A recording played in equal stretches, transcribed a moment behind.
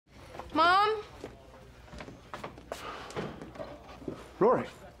Rory.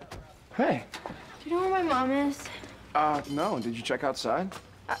 Hey. Do you know where my mom is? No. Did you check outside?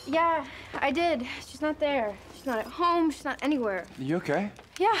 Yeah, I did. She's not there. She's not at home. She's not anywhere. You okay?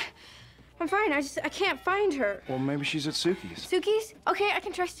 Yeah, I'm fine. I can't find her. Well, maybe she's at Suki's. Suki's? Okay, I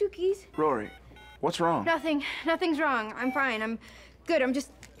can try Suki's. Rory, what's wrong? Nothing. Nothing's wrong. I'm fine. I'm good. I'm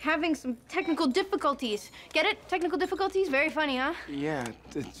just having some technical difficulties. Get it? Technical difficulties? Very funny, huh? Yeah,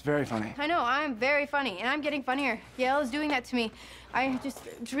 it's very funny. I know. I'm very funny, and I'm getting funnier. Yale is doing that to me.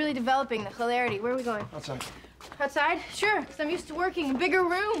 It's really developing the hilarity. Where are we going? Outside. Outside? Sure, because I'm used to working in a bigger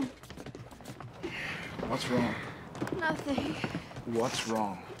room. What's wrong? Nothing. What's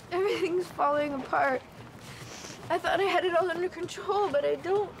wrong? Everything's falling apart. I thought I had it all under control, but I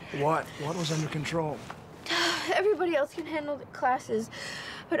don't. What? What was under control? Everybody else can handle the classes,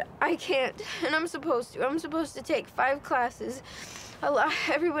 but I can't, and I'm supposed to. I'm supposed to take 5 classes.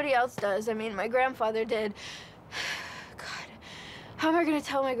 Everybody else does. I mean, my grandfather did. God, how am I gonna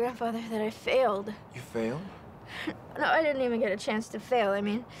tell my grandfather that I failed? You failed? No, I didn't even get a chance to fail. I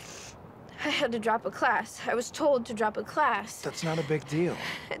mean, I had to drop a class. I was told to drop a class. That's not a big deal.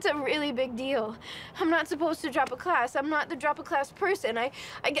 It's a really big deal. I'm not supposed to drop a class. I'm not the drop a class person. I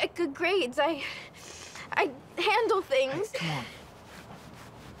get good grades. I handle things. Hey, come on.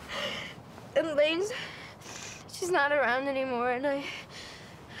 And Lane's, she's not around anymore, and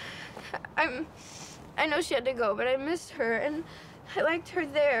I know she had to go, but I miss her, and I liked her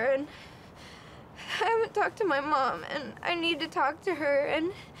there, and I haven't talked to my mom, and I need to talk to her,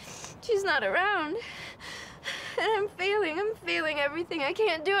 and she's not around. And I'm failing everything. I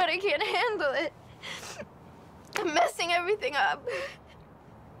can't do it, I can't handle it. I'm messing everything up.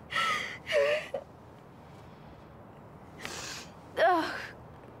 Oh,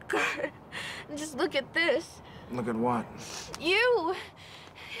 God. Just look at this. Look at what? You!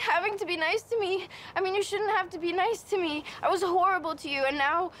 Having to be nice to me. I mean, you shouldn't have to be nice to me. I was horrible to you, and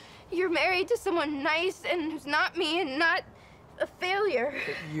now you're married to someone nice and who's not me and not a failure.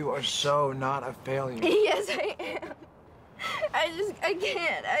 You are so not a failure. Yes, I am. I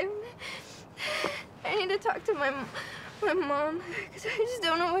can't. I need to talk to my mom, because I just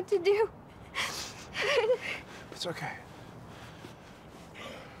don't know what to do. It's okay.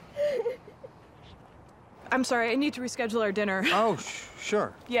 I'm sorry, I need to reschedule our dinner. Oh,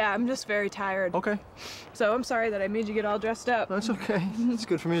 sure. Yeah, I'm just very tired. Okay. So I'm sorry that I made you get all dressed up. That's okay. It's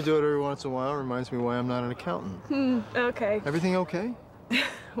good for me to do it every once in a while. It reminds me why I'm not an accountant. Okay. Everything okay?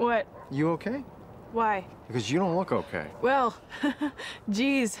 What? You okay? Why? Because you don't look okay. Well,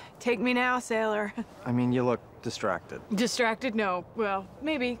 geez, take me now, sailor. I mean, you look distracted. Distracted? No. Well,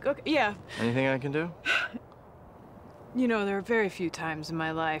 maybe. Okay, yeah. Anything I can do? You know, there are very few times in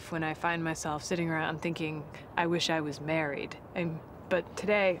my life when I find myself sitting around thinking, I wish I was married. But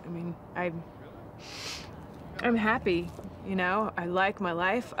today, I mean, I'm happy, you know? I like my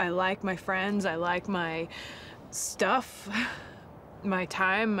life, I like my friends, I like my stuff, my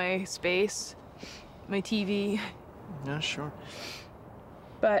time, my space, my TV. Yeah, sure.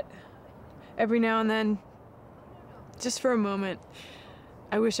 But every now and then, just for a moment,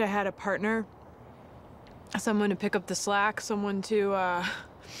 I wish I had a partner. Someone to pick up the slack, someone to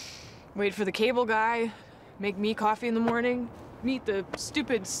wait for the cable guy, make me coffee in the morning, meet the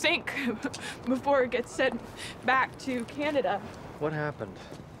stupid sink before it gets sent back to Canada. What happened?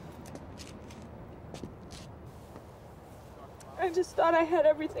 I just thought I had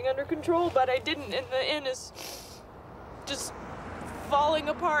everything under control, but I didn't, and the inn is just falling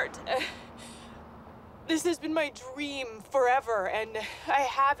apart. This has been my dream forever, and I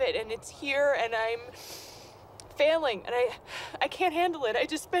have it, and it's here, and I'm failing, and I can't handle it. I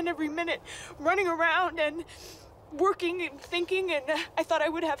just spend every minute running around and working and thinking, and I thought I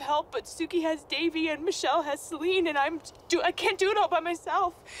would have help, but Suki has Davy and Michelle has Celine, and I can't do it all by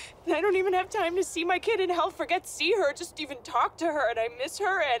myself. And I don't even have time to see my kid, and hell, forget see her, just even talk to her, and I miss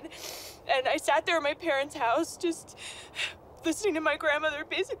her, and I sat there at my parents' house just listening to my grandmother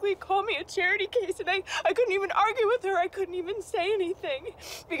basically call me a charity case, and I couldn't even argue with her. I couldn't even say anything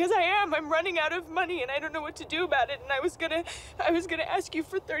because I'm running out of money, and I don't know what to do about it. And I was gonna ask you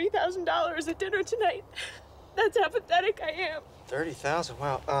for $30,000 at dinner tonight. That's how pathetic I am. 30,000.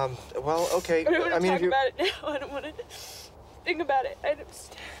 Wow. Well, okay. I don't want to talk if you... about it now. I don't want to think about it.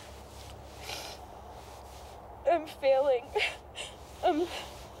 I'm failing.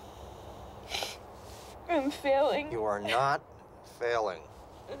 I'm failing. You are not failing.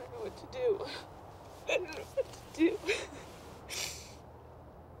 I don't know what to do. I don't know what to do.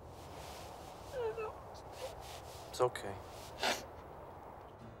 I don't know. It's okay.